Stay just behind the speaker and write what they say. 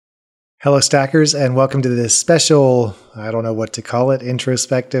Hello, Stackers, and welcome to this special, I don't know what to call it,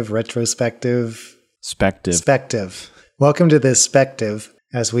 introspective, retrospective, spective. Welcome to this spective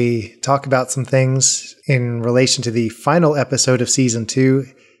as we talk about some things in relation to the final episode of Season 2.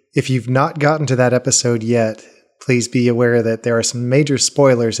 If you've not gotten to that episode yet, please be aware that there are some major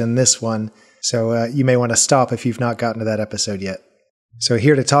spoilers in this one, so you may want to stop if you've not gotten to that episode yet. So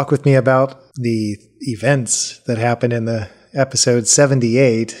here to talk with me about the events that happened in the episode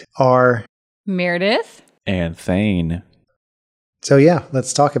 78 are Meredith and Thane. So yeah,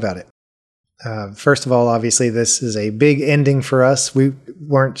 let's talk about it. First of all, obviously this is a big ending for us. We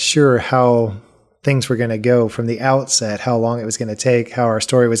weren't sure how things were going to go from the outset, how long it was going to take, how our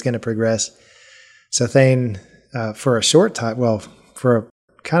story was going to progress. So Thane, for a short time, well, for a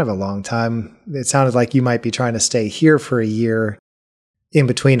kind of a long time, it sounded like you might be trying to stay here for a year in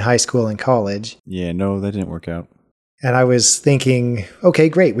between high school and college. Yeah, no, that didn't work out. And I was thinking, okay,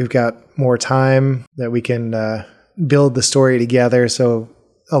 great. We've got more time that we can build the story together. So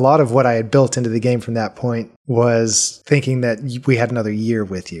a lot of what I had built into the game from that point was thinking that we had another year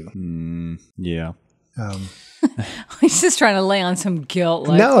with you. Yeah. He's just trying to lay on some guilt.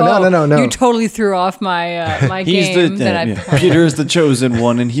 Like, No. You totally threw off my my game. Peter is the chosen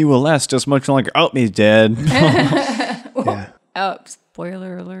one, and he will last just much longer. Oh, he's dead. Yeah. Oh,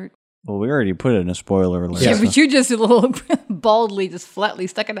 spoiler alert. Well, we already put it in a spoiler alert. Yeah, but you just a little baldly, just flatly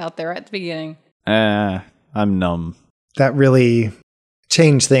stuck it out there at the beginning. I'm numb. That really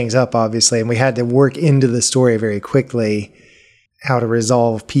changed things up, obviously. And we had to work into the story very quickly how to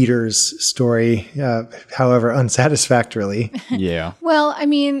resolve Peter's story, however unsatisfactorily. Yeah. Well, I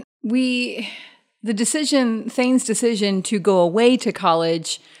mean, Thane's decision to go away to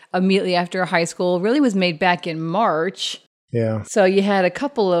college immediately after high school really was made back in March. Yeah. So you had a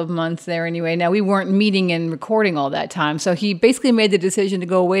couple of months there anyway. Now, we weren't meeting and recording all that time. So he basically made the decision to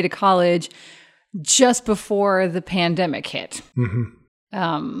go away to college just before the pandemic hit. Mm-hmm.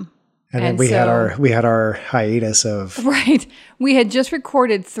 And then we had our hiatus of... Right. We had just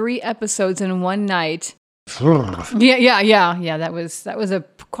recorded 3 episodes in one night. Yeah. That was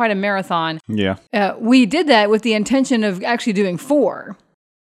quite a marathon. Yeah. We did that with the intention of actually doing 4.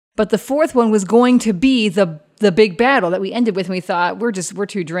 But the 4th one was going to be the big battle that we ended with, and we thought we're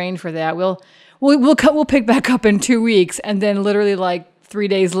too drained for that. We'll pick back up in 2 weeks, and then literally like 3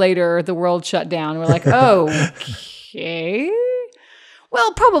 days later, the world shut down. We're like, okay.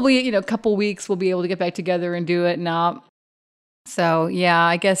 Well, probably a couple weeks we'll be able to get back together and do it. No. So yeah,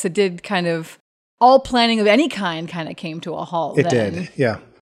 I guess it did kind of all planning of any kind of came to a halt. It did, yeah.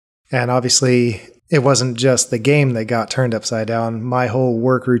 And obviously, it wasn't just the game that got turned upside down. My whole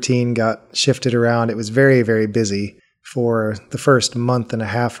work routine got shifted around. It was very, very busy for the first month and a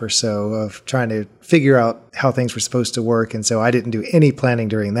half or so of trying to figure out how things were supposed to work. And so I didn't do any planning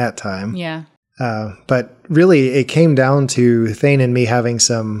during that time. Yeah. But really, it came down to Thane and me having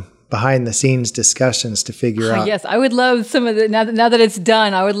some behind-the-scenes discussions to figure out. Yes, I would love some of the, now that it's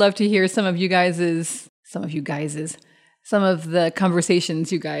done, I would love to hear some of the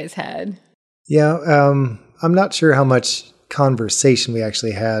conversations you guys had. Yeah, I'm not sure how much conversation we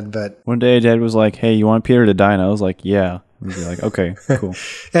actually had, but... One day Dad was like, hey, you want Peter to die? And I was like, yeah. And he'd be like, okay, cool.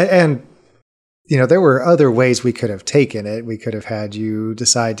 and there were other ways we could have taken it. We could have had you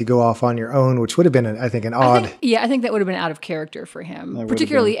decide to go off on your own, which would have been, I think odd... I think that would have been out of character for him,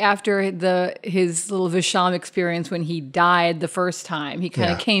 particularly after his little Visham experience when he died the first time. He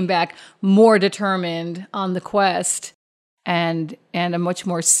kind of came back more determined on the quest and a much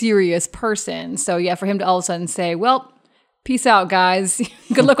more serious person. So yeah, for him to all of a sudden say, well, peace out, guys.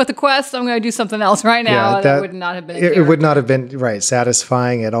 Good luck with the quest. I'm going to do something else right now. Yeah, that would not have been it would not have been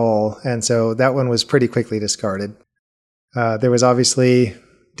satisfying at all. And so that one was pretty quickly discarded. There was obviously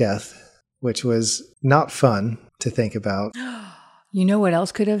death, which was not fun to think about. You know what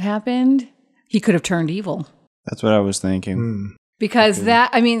else could have happened? He could have turned evil. That's what I was thinking. Because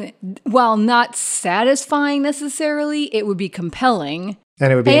while not satisfying necessarily, it would be compelling.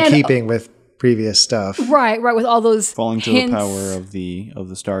 And it would be in keeping with previous stuff. Right, with all those falling hints. To the power of the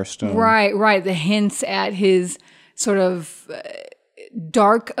Starstone. Right. The hints at his sort of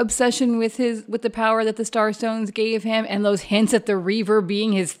dark obsession with the power that the Starstones gave him, and those hints at the Reaver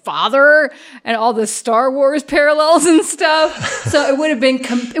being his father, and all the Star Wars parallels and stuff. So it would have been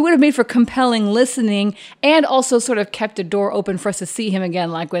it would have made for compelling listening, and also sort of kept a door open for us to see him again,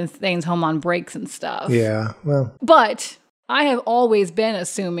 like when Thane's home on breaks and stuff. Yeah, well. But I have always been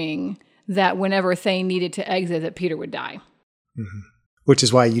assuming that whenever Thane needed to exit, that Peter would die. Mm-hmm. Which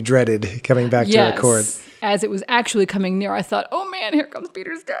is why you dreaded coming back to record. As it was actually coming near, I thought, oh man, here comes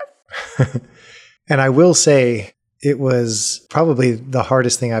Peter's death. And I will say, it was probably the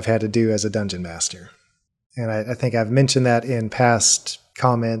hardest thing I've had to do as a dungeon master. And I think I've mentioned that in past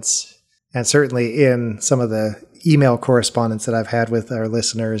comments, and certainly in some of the email correspondence that I've had with our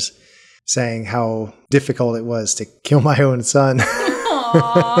listeners, saying how difficult it was to kill my own son.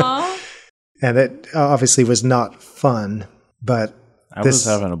 Aww. And it obviously was not fun, but I was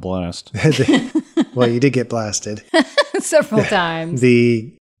having a blast. Well, you did get blasted. Several times.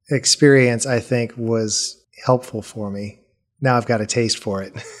 The experience, I think, was helpful for me. Now I've got a taste for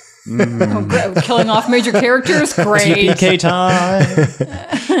it. Killing off major characters? Great. TPK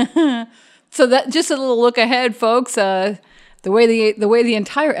time. So that just a little look ahead, folks. The way the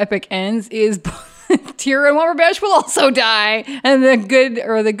entire epic ends is Tira and Womberbash will also die, and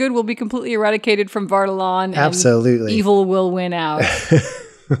the good will be completely eradicated from Vardalan. Absolutely. And evil will win out.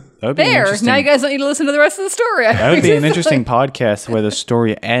 That would be There. Now you guys don't need to listen to the rest of the story. That would be an interesting podcast where the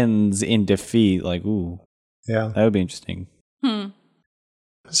story ends in defeat. Like, ooh. Yeah. That would be interesting.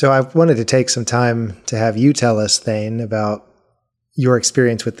 So I wanted to take some time to have you tell us, Thane, about your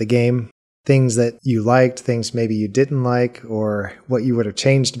experience with the game. Things that you liked, things maybe you didn't like, or what you would have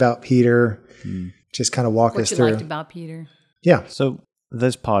changed about Peter. Just kind of walk us through. What you liked about Peter. Yeah. So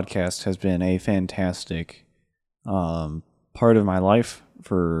this podcast has been a fantastic part of my life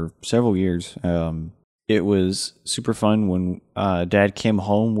for several years. It was super fun when Dad came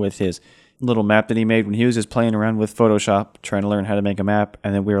home with his little map that he made when he was just playing around with Photoshop, trying to learn how to make a map.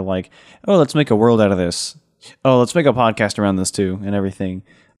 And then we were like, oh, let's make a world out of this. Oh, let's make a podcast around this too, and everything.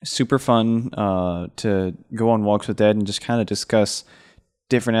 Super fun to go on walks with Dad and just kind of discuss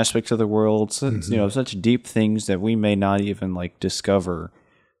different aspects of the world. So, you know, such deep things that we may not even like discover,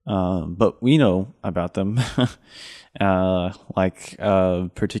 but we know about them. Like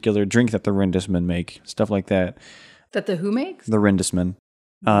a particular drink that the Rindismen make, stuff like that. That the who makes? The Rindismen.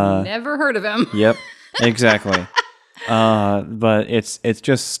 Never heard of him. Yep, exactly. But it's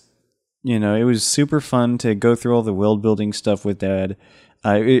just, you know, it was super fun to go through all the world building stuff with Dad.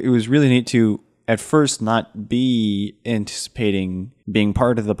 It was really neat to, at first, not be anticipating being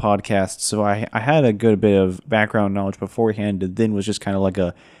part of the podcast. So I had a good bit of background knowledge beforehand, and then was just kind of like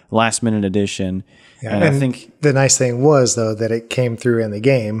a last minute addition. Yeah, and I think the nice thing was, though, that it came through in the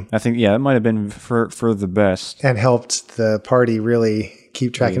game. I think, yeah, it might have been for the best. And helped the party really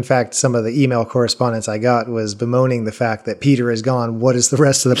keep track. In fact, some of the email correspondence I got was bemoaning the fact that Peter is gone. What is the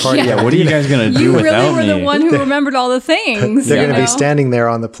rest of the party? Yeah, what are you guys going to do without me? You really were the one who remembered all the things. They're going to be standing there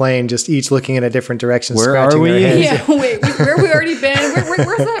on the plane, just each looking in a different direction, Where scratching are we? their heads. Yeah, wait, where have we already been?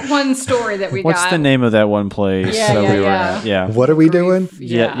 Where's that one story that we got? What's the name of that one place Yeah, that yeah, we were yeah. at? Yeah. What are we doing?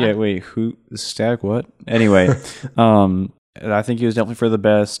 Yeah, wait, who? Stag what? Anyway, I think it was definitely for the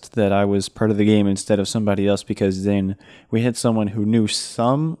best that I was part of the game instead of somebody else, because then we had someone who knew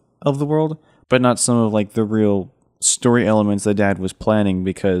some of the world, but not some of like the real story elements that Dad was planning,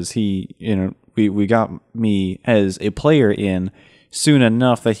 because he, you know, we got me as a player in soon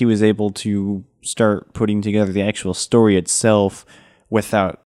enough that he was able to start putting together the actual story itself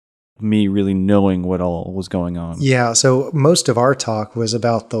without me really knowing what all was going on. Yeah, so most of our talk was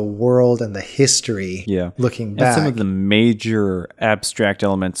about the world and the history, looking back. And some of the major abstract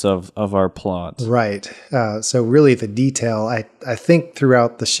elements of our plot. Right. So really the detail, I think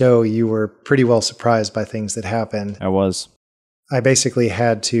throughout the show you were pretty well surprised by things that happened. I was. I basically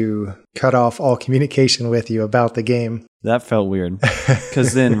had to cut off all communication with you about the game. That felt weird.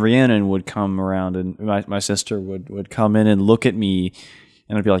 Because then Rhiannon would come around and my sister would come in and look at me,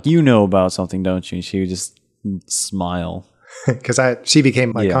 and I'd be like, you know about something, don't you? And she would just smile. Because she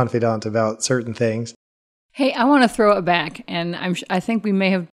became my confidant about certain things. Hey, I want to throw it back, and I think we may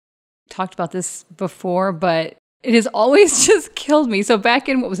have talked about this before, but it has always just killed me. So back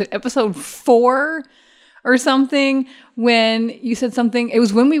in, what was it, episode 4 or something, when you said something, it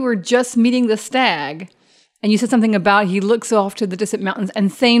was when we were just meeting the stag, and you said something about he looks off to the distant mountains,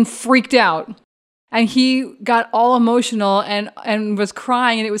 and Thane freaked out. And he got all emotional and was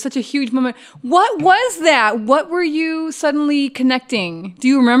crying, and it was such a huge moment. What was that? What were you suddenly connecting? Do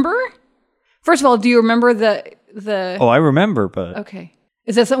you remember? First of all, do you remember the? Oh, I remember, but Okay.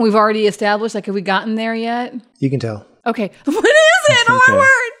 Is that something we've already established? Like, have we gotten there yet? You can tell. Okay. What is it? Oh, my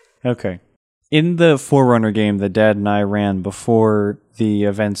word! Okay. In the Forerunner game that Dad and I ran before the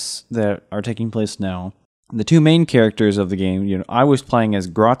events that are taking place now, the two main characters of the game, you know, I was playing as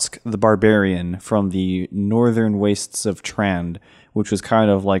Grotsk the Barbarian from the northern wastes of Trand, which was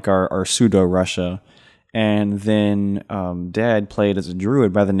kind of like our pseudo-Russia. And then Dad played as a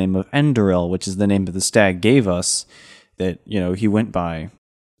druid by the name of Endurel, which is the name that the stag gave us, that, you know, he went by.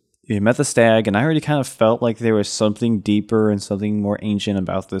 He met the stag, and I already kind of felt like there was something deeper and something more ancient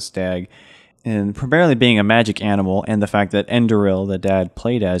about the stag. and primarily being a magic animal, and the fact that Enderil, that Dad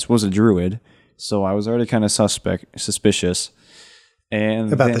played as, was a druid, so I was already kind of suspicious.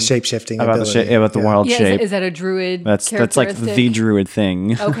 And about the shape-shifting ability. About the wild shape. Is that a druid? That's like the druid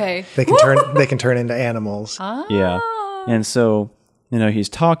thing. Okay. They can turn into animals. Ah. Yeah. And so, he's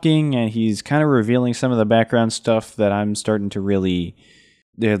talking and he's kind of revealing some of the background stuff that I'm starting to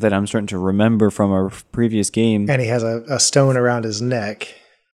remember from our previous game. And he has a stone around his neck.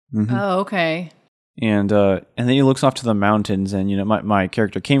 Mm-hmm. Oh, okay. And then he looks off to the mountains, and my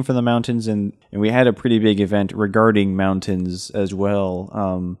character came from the mountains, and we had a pretty big event regarding mountains as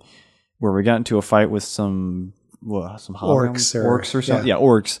well, where we got into a fight with some orcs or something. Yeah,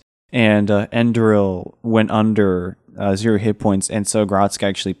 orcs. And Enderil went under 0 hit points, and so Grotzka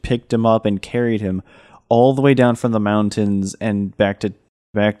actually picked him up and carried him all the way down from the mountains and back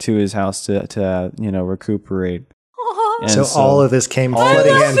to his house to recuperate. So all of this came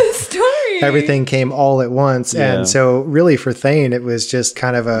flooding in. This story. Everything came all at once. Yeah. And so really for Thane, it was just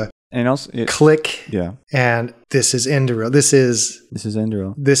kind of a click. Yeah. And this is Enderil. This is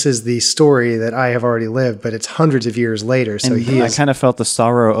Enderil. This is the story that I have already lived, but it's hundreds of years later. So I kind of felt the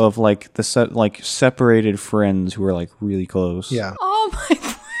sorrow of separated friends who were like really close. Yeah. Oh my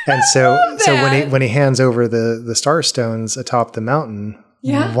God. And so when he hands over the star stones atop the mountain,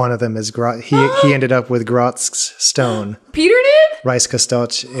 one of them is he ended up with Grotzk's stone. Peter did?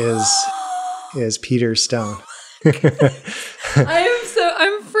 Reiskastotch is Peter's stone. I'm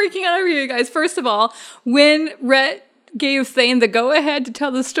freaking out over you guys. First of all, when Rhett gave Thane the go-ahead to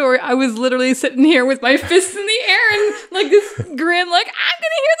tell the story, I was literally sitting here with my fists in the air and like this grin, like, I'm going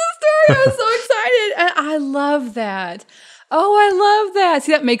to hear the story. I was so excited. And I love that. Oh, I love that.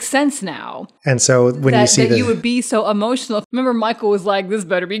 See, that makes sense now. And so when you see that you would be so emotional. Remember, Michael was like, this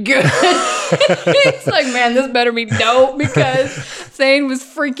better be good. He's like, man, this better be dope, because Thane was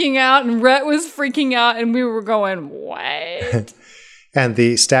freaking out and Rhett was freaking out and we were going, what? And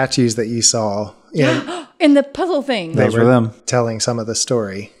the statues that you saw in the puzzle thing. They were them telling some of the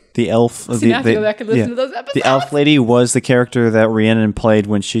story. The elf. So you have to go back and listen to those episodes. The elf lady was the character that Rhiannon played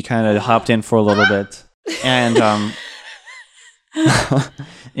when she kind of hopped in for a little bit. And oh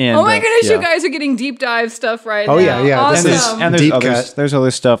my goodness, you guys are getting deep dive stuff right now. Oh yeah. Awesome. And there's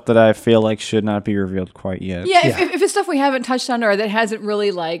other stuff that I feel like should not be revealed quite yet. Yeah, if it's stuff we haven't touched on or that hasn't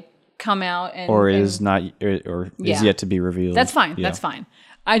really come out is yet to be revealed. That's fine. Yeah. That's fine.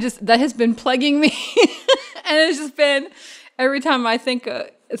 That has been plaguing me, and it's just been every time I think of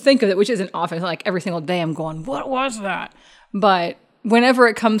it, which isn't often, like every single day, I'm going, what was that? But whenever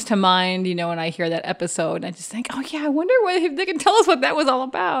it comes to mind, and I hear that episode, I just think, oh yeah, I wonder if they can tell us what that was all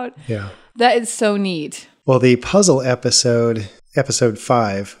about. Yeah. That is so neat. Well, the puzzle episode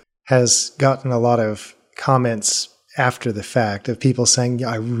 5, has gotten a lot of comments after the fact of people saying, yeah,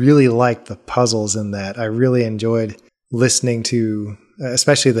 I really liked the puzzles in that. I really enjoyed listening to,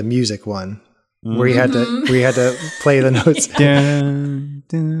 especially the music one, where you had to play the notes. Dun,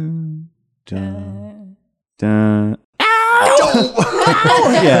 dun, dun, dun.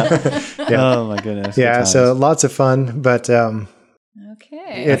 Yeah. Oh my goodness. Yeah. So lots of fun, but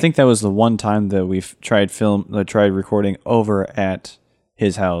okay. I think that was the one time that we've tried recording over at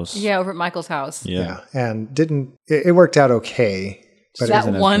his house. Yeah, over at Michael's house. Yeah. And it worked out okay. But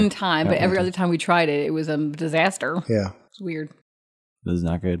that one time, but every other time we tried it, it was a disaster. Yeah. It's weird. This is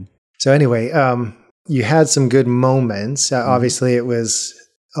not good. So anyway, you had some good moments. Obviously, it was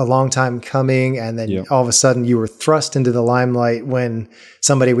a long time coming, and then all of a sudden you were thrust into the limelight when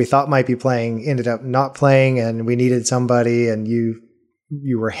somebody we thought might be playing ended up not playing, and we needed somebody, and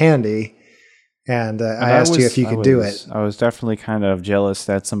you were handy. And I asked you if you could do it. I was definitely kind of jealous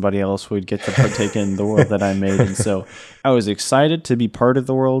that somebody else would get to partake in the world that I made. And so I was excited to be part of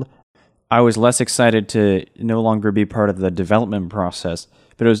the world. I was less excited to no longer be part of the development process,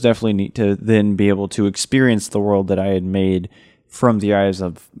 but it was definitely neat to then be able to experience the world that I had made from the eyes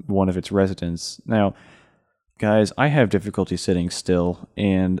of one of its residents. Now, guys, I have difficulty sitting still,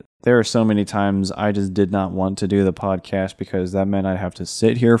 and there are so many times I just did not want to do the podcast because that meant I'd have to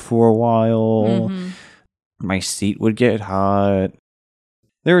sit here for a while. Mm-hmm. My seat would get hot.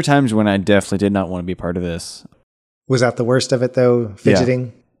 There were times when I definitely did not want to be part of this. Was that the worst of it, though?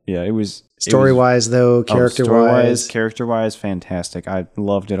 Fidgeting? Yeah, it was. Story-wise, though, character-wise? Character-wise, fantastic. I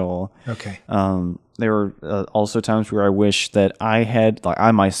loved it all. Okay. There were also times where I wish that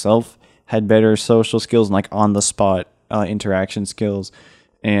I myself had better social skills and on-the-spot interaction skills.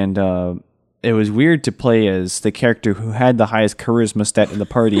 And it was weird to play as the character who had the highest charisma stat in the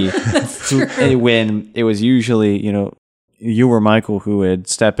party. When it was usually, you or Michael who would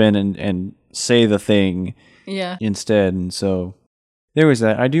step in and say the thing instead. And so There was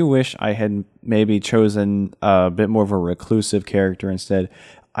that. I do wish I had maybe chosen a bit more of a reclusive character instead.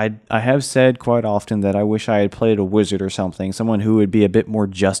 I have said quite often that I wish I had played a wizard or something, someone who would be a bit more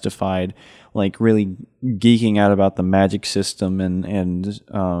justified, like really geeking out about the magic system and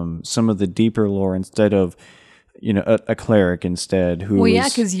some of the deeper lore instead of, a cleric instead. Well, yeah,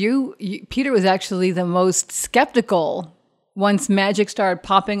 because Peter was actually the most skeptical. Once magic started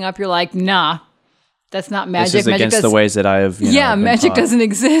popping up, you're like, nah. That's not magic. This is against the ways that I have. Magic doesn't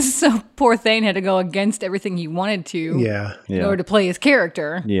exist. So poor Thane had to go against everything he wanted to. In order to play his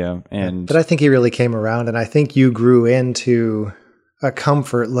character. Yeah, but I think he really came around, and I think you grew into a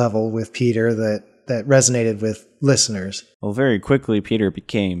comfort level with Peter that resonated with listeners. Well, very quickly, Peter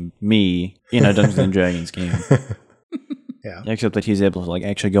became me in a Dungeons and Dragons game. Yeah, except that he's able to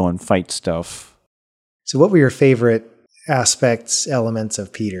actually go and fight stuff. So, what were your favorite elements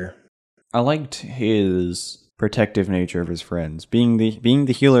of Peter? I liked his protective nature of his friends. Being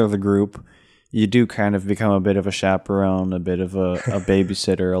the healer of the group, you do kind of become a bit of a chaperone, a bit of a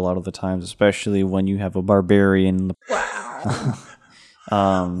babysitter a lot of the times, especially when you have a barbarian. Wow.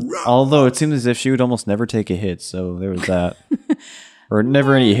 Although it seemed as if she would almost never take a hit, so there was that. Or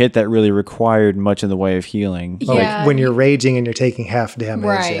never any hit that really required much in the way of healing. Yeah. Like when you're raging and you're taking half damage.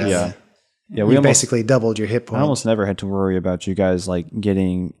 Right. Yeah, we basically doubled your hit points. I almost never had to worry about you guys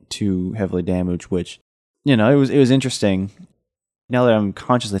getting too heavily damaged, which it was interesting. Now that I'm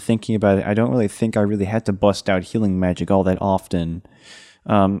consciously thinking about it, I don't really think I really had to bust out healing magic all that often.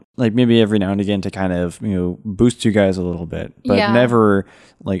 Maybe every now and again to kind of boost you guys a little bit, but never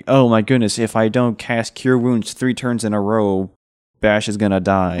oh my goodness, if I don't cast Cure Wounds 3 turns in a row, Bash is gonna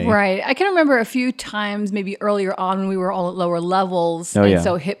die. Right. I can remember a few times, maybe earlier on when we were all at lower levels,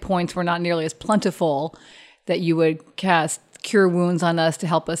 so hit points were not nearly as plentiful, that you would cast Cure Wounds on us to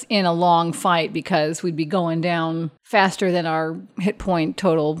help us in a long fight because we'd be going down faster than our hit point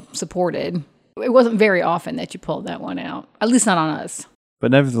total supported. It wasn't very often that you pulled that one out, at least not on us.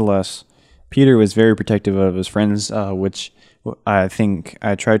 But nevertheless, Peter was very protective of his friends, which I think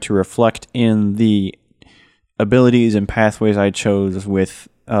I tried to reflect in the abilities and pathways I chose with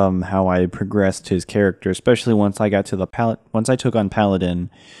how I progressed his character, especially once I got to once I took on Paladin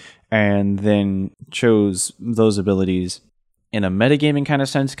and then chose those abilities in a metagaming kind of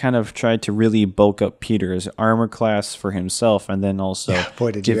sense, kind of tried to really bulk up Peter's armor class for himself, and then also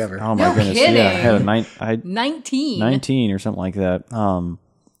boy did you ever. Oh my goodness. Kidding. Yeah, I had 19 or something like that.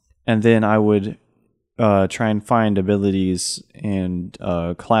 And then I would try and find abilities and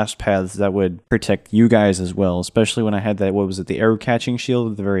class paths that would protect you guys as well, especially when I had that, the arrow catching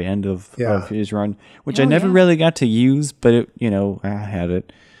shield at the very end of his run, which I never really got to use, but I had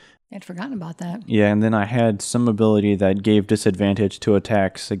it. I'd forgotten about that. Yeah, and then I had some ability that gave disadvantage to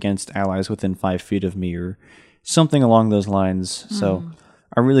attacks against allies within 5 feet of me or something along those lines. So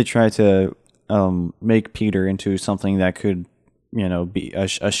I really tried to make Peter into something that could, be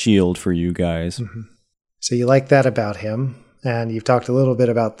a shield for you guys. Mm-hmm. So you like that about him, and you've talked a little bit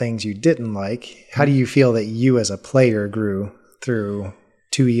about things you didn't like. How do you feel that you as a player grew through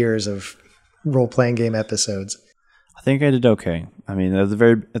 2 years of role-playing game episodes? I think I did okay. I mean, at the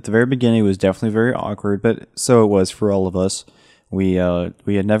very beginning, it was definitely very awkward, but so it was for all of us. We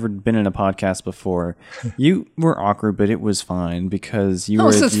had never been in a podcast before. You were awkward, but it was fine because you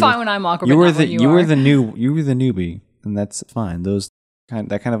were. So it's fine when I'm awkward. You were the newbie, and that's fine.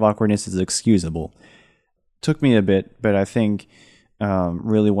 That kind of awkwardness is excusable. Took me a bit, but I think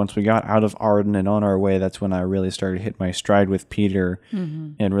really once we got out of Arden and on our way, that's when I really started to hit my stride with Peter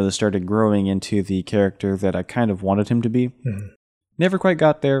and really started growing into the character that I kind of wanted him to be. Mm-hmm. Never quite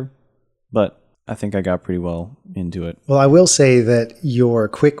got there, but I think I got pretty well into it. Well, I will say that your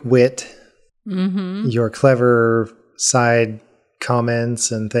quick wit, your clever side comments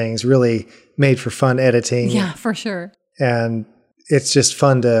and things really made for fun editing. Yeah, for sure. And it's just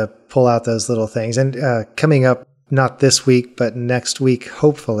fun to pull out those little things. And coming up, not this week, but next week,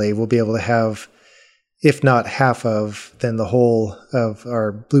 hopefully, we'll be able to have, if not half of, then the whole of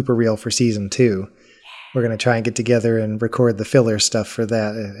our blooper reel for season 2. We're going to try and get together and record the filler stuff for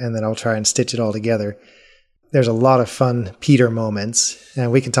that, and then I'll try and stitch it all together. There's a lot of fun Peter moments,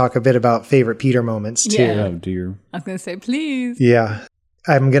 and we can talk a bit about favorite Peter moments, too. Yeah. Oh, dear. I was going to say, please. Yeah.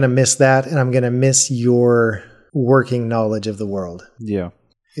 I'm going to miss that, and I'm going to miss your working knowledge of the world. Yeah.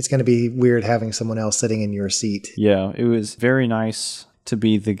 It's going to be weird having someone else sitting in your seat. Yeah, it was very nice to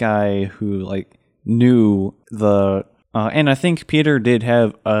be the guy who knew the and I think Peter did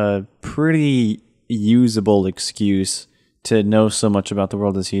have a pretty usable excuse to know so much about the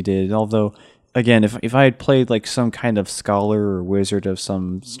world as he did. Although, again, if I had played some kind of scholar or wizard of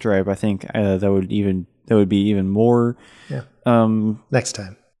some stripe, I think that would be even more Next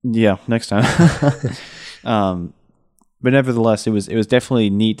time. Yeah, next time. But nevertheless, it was definitely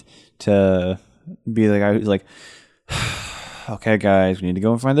neat to be the guy who's like, okay, guys, we need to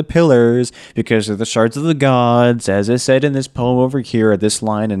go and find the pillars because they're the shards of the gods, as is said in this poem over here, at this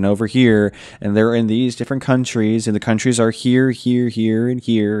line and over here, and they're in these different countries, and the countries are here, here, here, and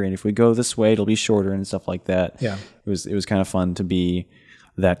here, and if we go this way, it'll be shorter and stuff like that. Yeah. It was kind of fun to be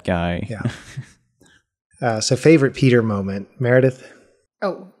that guy. Yeah. So favorite Peter moment, Meredith?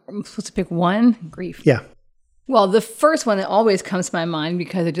 Oh, I'm supposed to pick one? Grief. Yeah. Well, the first one that always comes to my mind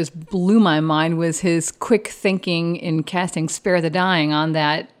because it just blew my mind was his quick thinking in casting "Spare the Dying" on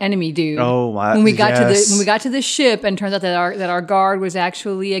that enemy dude. Oh, wow. When we got to the ship, and turns out that our guard was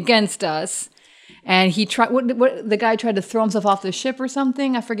actually against us, and he tried. What the guy tried to throw himself off the ship or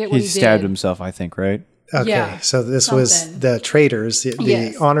something. I forget what he did. He stabbed himself, I think, right? Okay, yeah, so this was the traitors,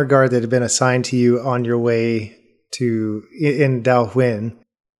 the honor guard that had been assigned to you on your way to in Dao Huin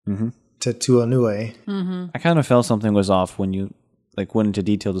to Tuanue. Mm-hmm. I kind of felt something was off when you went into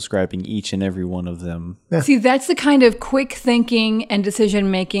detail describing each and every one of them. Yeah. See, that's the kind of quick thinking and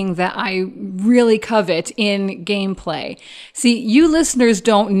decision making that I really covet in gameplay. See, you listeners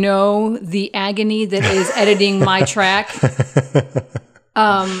don't know the agony that is editing my track.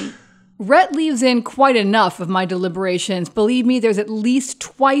 Rhett leaves in quite enough of my deliberations. Believe me, there's at least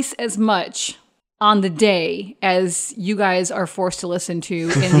twice as much on the day as you guys are forced to listen to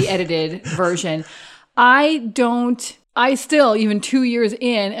in the edited version. I still, even 2 years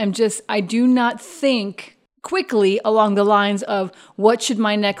in, I do not think quickly along the lines of what should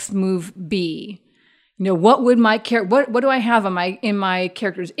my next move be? You know, what would my what do I have in my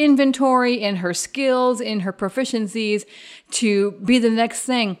character's inventory, in her skills, in her proficiencies to be the next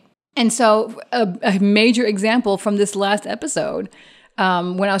thing? And so a major example from this last episode,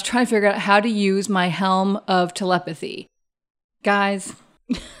 when I was trying to figure out how to use my helm of telepathy. Guys,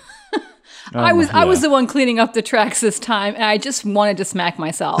 I was the one cleaning up the tracks this time, and I just wanted to smack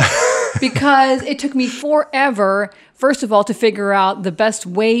myself because it took me forever, first of all, to figure out the best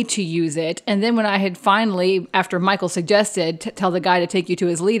way to use it. And then when I had finally, after Michael suggested, tell the guy to take you to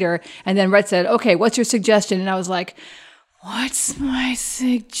his leader, and then Rhett said, okay, what's your suggestion? And I was like, what's my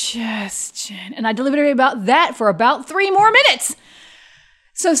suggestion? And I deliberated about that for about 3 more minutes.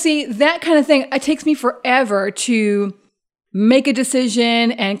 So see, that kind of thing, it takes me forever to make a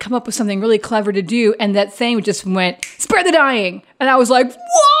decision and come up with something really clever to do. And that thing just went, spare the dying. And I was like,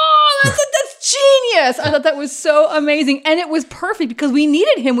 whoa, that's genius. I thought that was so amazing. And it was perfect because we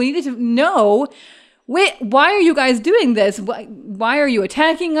needed him. We needed to know, wait, why are you guys doing this? Why are you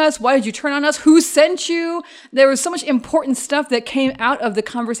attacking us? Why did you turn on us? Who sent you? There was so much important stuff that came out of the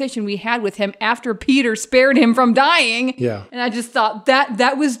conversation we had with him after Peter spared him from dying. Yeah. And I just thought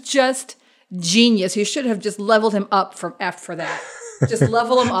that was just genius. You should have just leveled him up for that. Just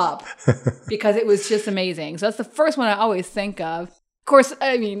level him up because it was just amazing. So that's the first one I always think of. Of course,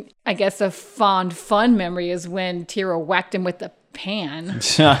 I mean, I guess a fond, fun memory is when Tira whacked him with the pan.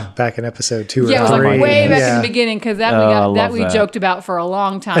 Back in episode 2 or 3. Yeah, it was like way back in the beginning because we joked about for a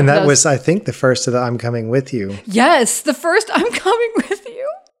long time. And that was, I think, the first of the I'm Coming With You. Yes, the first I'm Coming With You.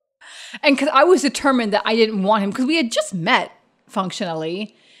 And because I was determined that I didn't want him because we had just met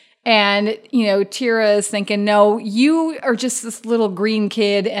functionally. And, you know, Tira is thinking, no, you are just this little green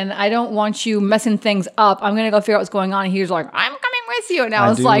kid and I don't want you messing things up. I'm going to go figure out what's going on. And he was like, I'm coming with you. And I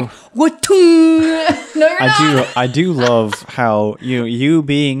was like, what? No, you're not. I do love how, you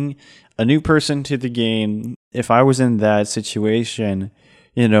being a new person to the game, if I was in that situation,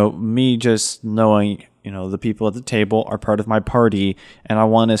 me just knowing, the people at the table are part of my party, and I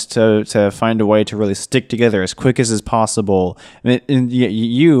want us to find a way to really stick together as quick as is possible. And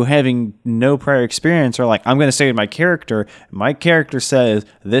you having no prior experience are like, I'm going to stay with my character. My character says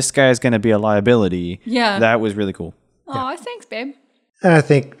this guy is going to be a liability. Yeah. That was really cool. Oh, thanks, babe. And I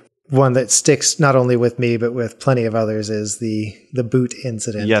think one that sticks not only with me, but with plenty of others is the boot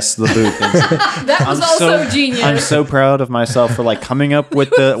incident. Yes, the boot incident. That was also genius. I'm so proud of myself for coming up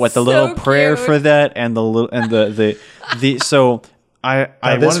with the little prayer for that and the so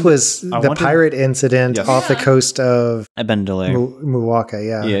this was the pirate incident off the coast of Abendale. Muwaka,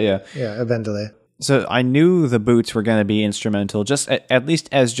 yeah, Abendale. So I knew the boots were going to be instrumental, just at least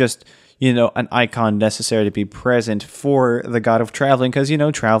as just an icon necessary to be present for the god of traveling, because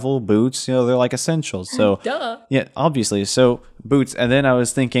travel boots, they're like essentials. So yeah, obviously, so boots. And then I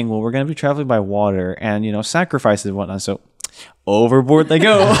was thinking, well, we're going to be traveling by water, and sacrifices and whatnot. So overboard they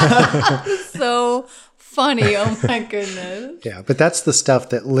go. So funny. Oh my goodness. Yeah, but that's the stuff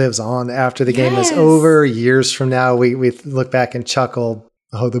that lives on after the game is over. Years from now, we look back and chuckle.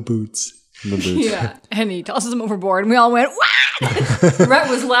 Oh, the boots. The boots. Yeah, and he tosses him overboard, and we all went, "What?" Rhett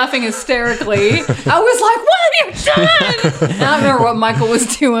was laughing hysterically. I was like, "What have you done?" And I don't remember what Michael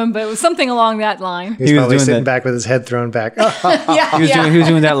was doing, but it was something along that line. He was probably sitting back with his head thrown back. Yeah, He was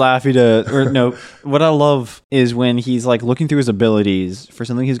doing that laughy no. What I love is when he's like looking through his abilities for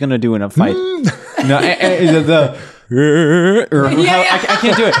something he's going to do in a fight. I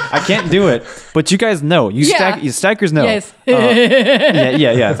can't do it. I can't do it. But you guys know. You stackers know. Yes.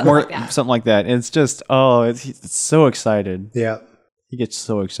 Yeah. Something like that. It's just, it's so excited. Yeah. He gets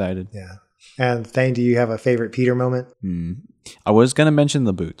so excited. Yeah. And Thane, do you have a favorite Peter moment? I was going to mention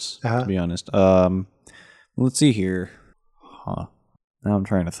the boots, to be honest. Let's see here. Now I'm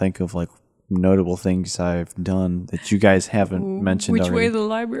trying to think of like notable things I've done that you guys haven't mentioned Which already. way, the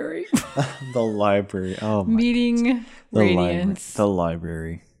library? The library. Oh my. Meeting Radiance. The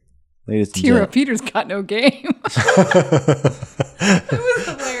library. Ladies and Tira, gentlemen. Peter's got no game. It was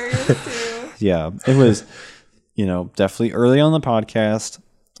hilarious too. Yeah, it was, definitely early on the podcast,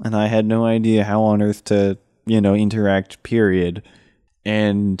 and I had no idea how on earth to, interact, period.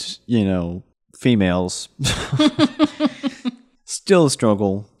 And, females. Still a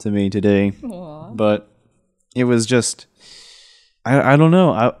struggle to me today. Aww. But it was just, I don't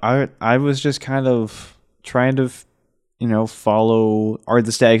know. I was just kind of trying to, follow Art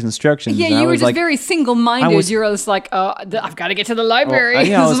the Stag's instructions. Yeah, you were just very single-minded. You were just like, I've got to get to the library.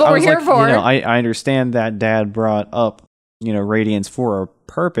 This is what we're here for. I understand that Dad brought up, Radiance for a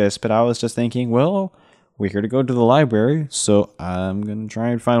purpose, but I was just thinking, well, we're here to go to the library, so I'm going to try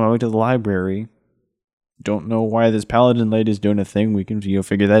and find my way to the library. Don't know why this paladin lady is doing a thing. We can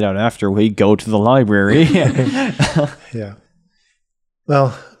figure that out after we go to the library. Yeah.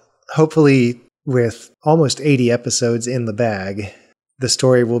 Well, hopefully with almost 80 episodes in the bag, the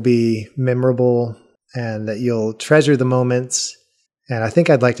story will be memorable and that you'll treasure the moments. And I think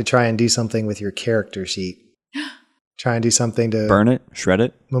I'd like to try and do something with your character sheet. Try and do something to burn it, shred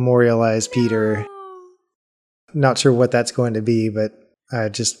it, memorialize Peter. Not sure what that's going to be, but I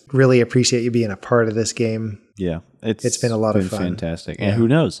just really appreciate you being a part of this game. Yeah, it's been a lot of fun. Fantastic. And who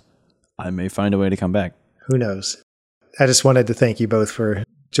knows? I may find a way to come back. Who knows? I just wanted to thank you both for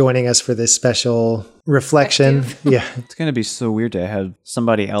joining us for this special reflection. Yeah. It's going to be so weird to have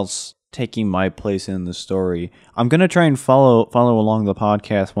somebody else taking my place in the story. I'm going to try and follow along the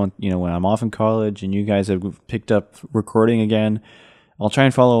podcast when I'm off in college and you guys have picked up recording again. I'll try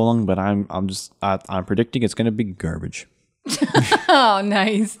and follow along, but I'm predicting it's going to be garbage. Oh,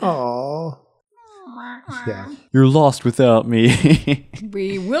 nice. Aww. Yeah. You're lost without me.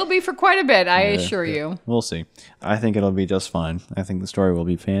 We will be for quite a bit, I assure you. We'll see. I think it'll be just fine. I think the story will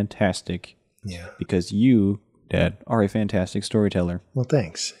be fantastic. Yeah. Because you, Dad, are a fantastic storyteller. Well,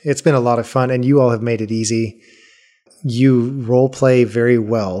 thanks. It's been a lot of fun, and you all have made it easy. You role play very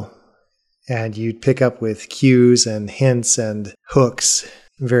well, and you pick up with cues and hints and hooks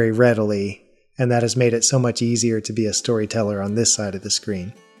very readily. And that has made it so much easier to be a storyteller on this side of the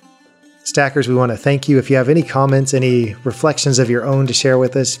screen. Stackers, we want to thank you. If you have any comments, any reflections of your own to share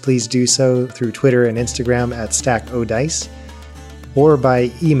with us, please do so through Twitter and Instagram at stackodice or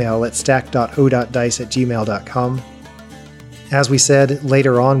by email at stack.o.dice@gmail.com. As we said,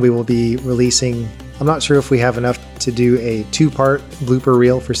 later on we will be releasing, I'm not sure if we have enough to do a 2-part blooper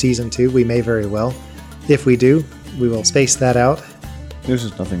reel for Season 2. We may very well. If we do, we will space that out. There's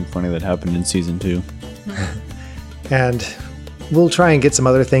just nothing funny that happened in Season 2. And we'll try and get some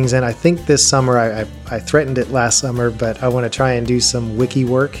other things in. I think this summer, I threatened it last summer, but I want to try and do some wiki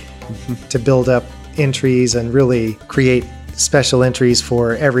work to build up entries and really create special entries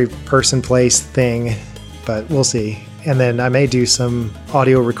for every person, place, thing. But we'll see. And then I may do some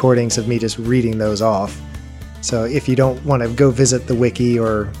audio recordings of me just reading those off. So if you don't want to go visit the wiki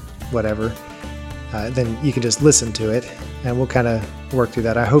or whatever, then you can just listen to it. And we'll kind of work through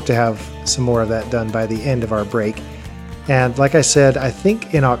that. I hope to have some more of that done by the end of our break. And like I said, I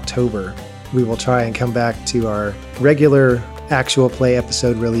think in October, we will try and come back to our regular actual play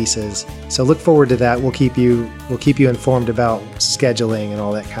episode releases. So look forward to that. We'll keep you informed about scheduling and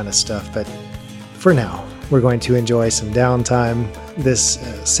all that kind of stuff. But for now, we're going to enjoy some downtime. This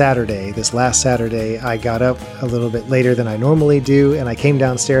last Saturday, I got up a little bit later than I normally do, and I came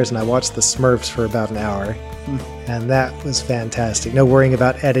downstairs and I watched the Smurfs for about an hour. And that was fantastic. No worrying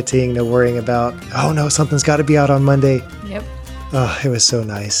about editing, no worrying about, oh no, something's got to be out on Monday. Yep. Oh, it was so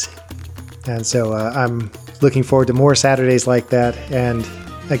nice. And so I'm looking forward to more Saturdays like that. And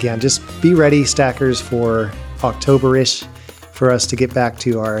again, just be ready, Stackers, for October-ish for us to get back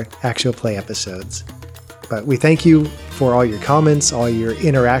to our actual play episodes. But we thank you for all your comments, all your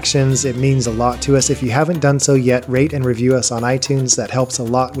interactions. It means a lot to us. If you haven't done so yet, rate and review us on iTunes. That helps a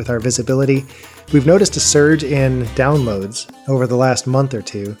lot with our visibility. We've noticed a surge in downloads over the last month or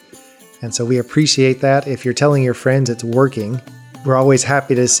two, and so we appreciate that. If you're telling your friends it's working, we're always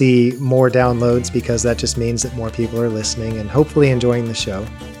happy to see more downloads because that just means that more people are listening and hopefully enjoying the show.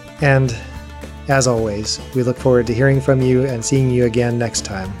 And as always, we look forward to hearing from you and seeing you again next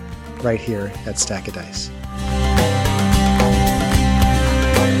time, right here at Stack of Dice.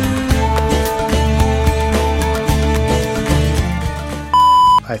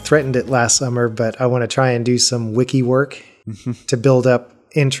 I threatened it last summer, but I want to try and do some wiki work to build up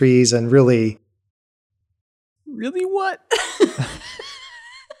entries and really... Really what?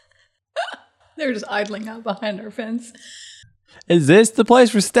 They're just idling out behind our fence. Is this the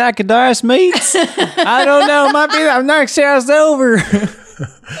place where Stack of Dice meets? I don't know. Might be our next show's over.